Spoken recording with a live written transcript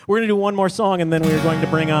We're going to do one more song, and then we're going to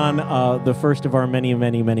bring on the first of our many,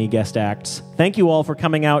 many, many guest acts. Thank you all for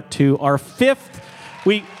coming out to our fifth.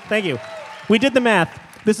 Thank you. We did the math.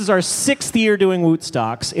 This is our 6th year doing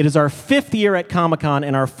Wootstocks. It is our 5th year at Comic-Con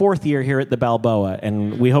and our 4th year here at the Balboa,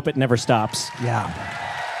 and we hope it never stops. Yeah.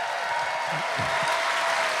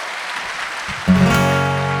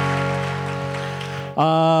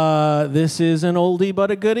 This is an oldie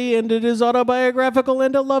but a goodie, and it is autobiographical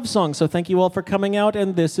and a love song. So thank you all for coming out,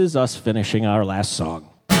 and this is us finishing our last song.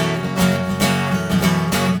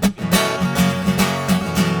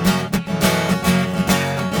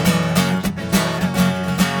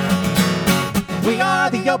 We are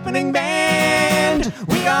the opening band.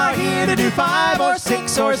 We are here to do 5 or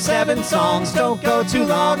 6 or 7 songs. Don't go too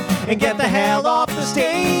long and get the hell off the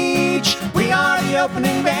stage. We are the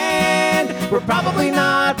opening band. We're probably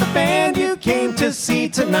not the band you came to see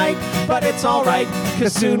tonight, but it's alright,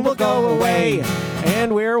 cause soon we'll go away.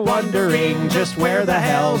 And we're wondering just where the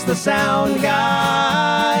hell's the sound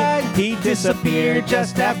guy? He disappeared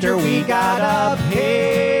just after we got up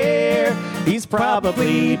here. He's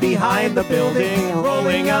probably behind the building,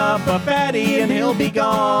 rolling up a fatty, and he'll be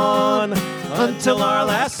gone until our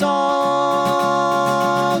last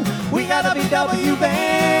song. We got a VW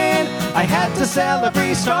band. I had to sell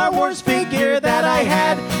every Star Wars figure that I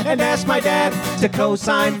had and ask my dad to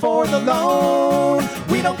co-sign for the loan.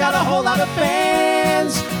 We don't got a whole lot of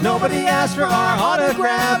fans. Nobody asked for our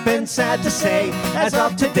autograph, and sad to say, as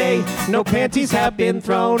of today, no panties have been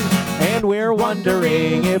thrown. And we're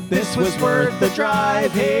wondering if this was worth the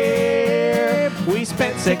drive here. We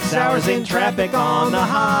spent 6 hours in traffic on the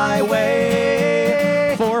highway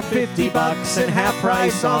for $50 and half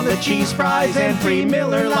price on the cheese fries and free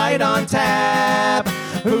Miller Lite on tap.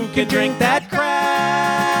 Who can drink that crap?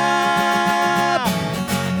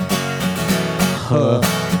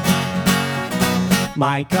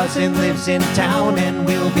 My cousin lives in town and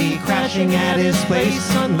we'll be crashing at his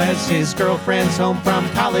place unless his girlfriend's home from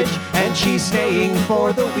college and she's staying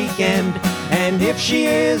for the weekend. And if she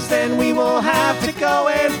is, then we will have to go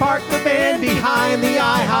and park the van behind the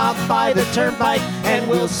IHOP by the turnpike, and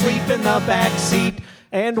we'll sleep in the back seat.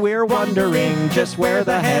 And we're wondering just where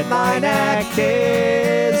the headline act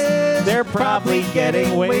is. They're probably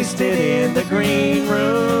getting wasted in the green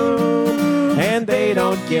room, and they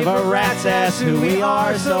don't give a rat's ass who we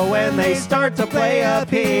are. So when they start to play up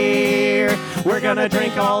here, we're gonna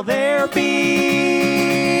drink all their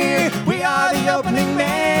beer. We are the opening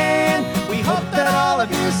band. We hope that all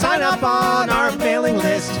of you sign up on our mailing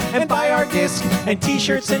list and buy our disc and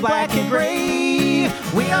t-shirts in black and gray.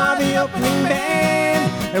 We are the opening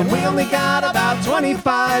band, and we only got about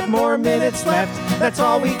 25 more minutes left. That's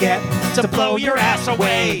all we get to blow your ass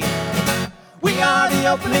away. We are the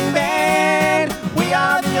opening band. We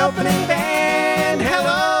are the opening band.